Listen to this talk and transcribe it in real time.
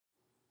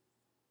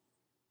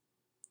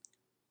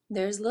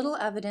There is little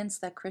evidence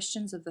that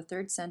Christians of the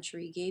 3rd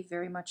century gave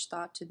very much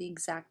thought to the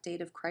exact date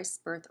of Christ's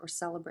birth or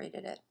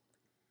celebrated it.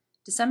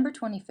 December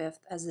 25th,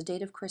 as the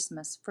date of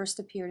Christmas, first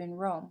appeared in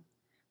Rome,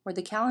 where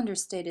the calendar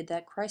stated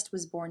that Christ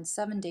was born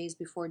 7 days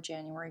before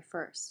January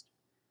 1st.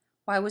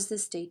 Why was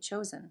this date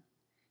chosen?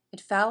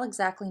 It fell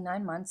exactly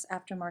 9 months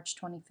after March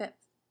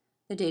 25th,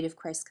 the date of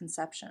Christ's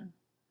conception.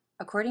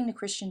 According to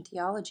Christian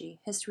theology,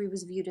 history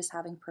was viewed as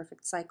having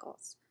perfect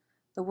cycles.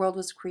 The world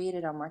was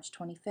created on March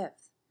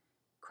 25th.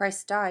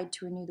 Christ died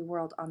to renew the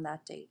world on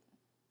that date.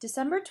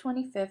 December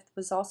 25th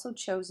was also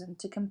chosen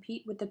to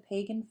compete with the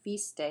pagan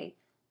feast day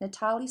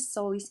Natalis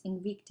Solis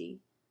Invicti.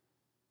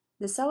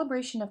 The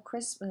celebration of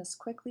Christmas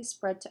quickly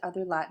spread to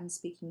other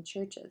Latin-speaking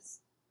churches.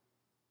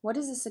 What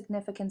is the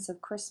significance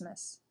of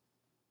Christmas?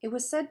 It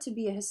was said to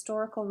be a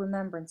historical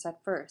remembrance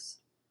at first,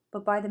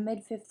 but by the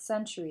mid-5th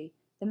century,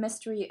 the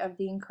mystery of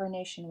the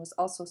Incarnation was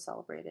also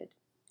celebrated.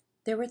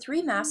 There were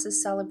 3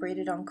 masses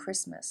celebrated on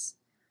Christmas: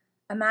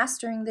 a mass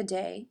during the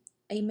day,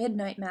 a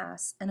midnight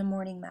mass, and a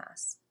morning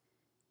mass.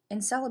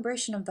 In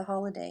celebration of the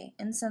holiday,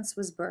 incense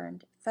was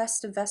burned,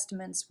 festive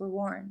vestments were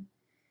worn,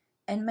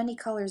 and many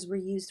colors were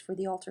used for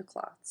the altar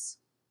cloths.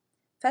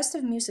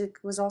 Festive music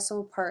was also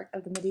a part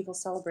of the medieval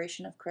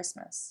celebration of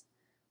Christmas,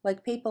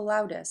 like Papal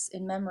Laudes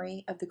in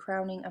memory of the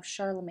crowning of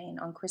Charlemagne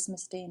on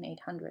Christmas Day in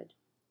 800.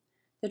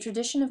 The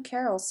tradition of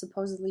carols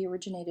supposedly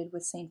originated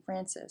with St.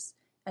 Francis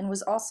and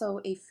was also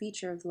a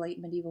feature of the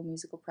late medieval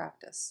musical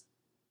practice.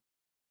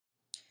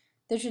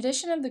 The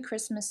tradition of the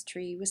Christmas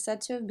tree was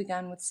said to have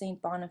begun with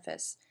St.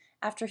 Boniface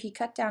after he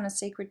cut down a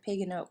sacred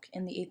pagan oak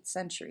in the 8th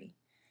century.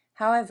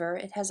 However,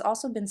 it has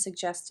also been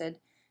suggested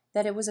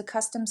that it was a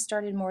custom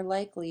started more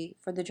likely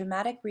for the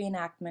dramatic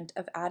reenactment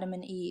of Adam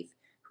and Eve,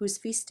 whose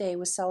feast day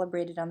was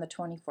celebrated on the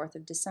 24th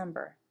of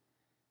December.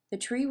 The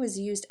tree was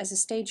used as a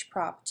stage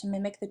prop to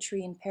mimic the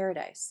tree in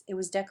paradise. It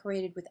was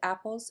decorated with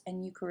apples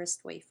and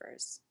Eucharist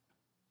wafers.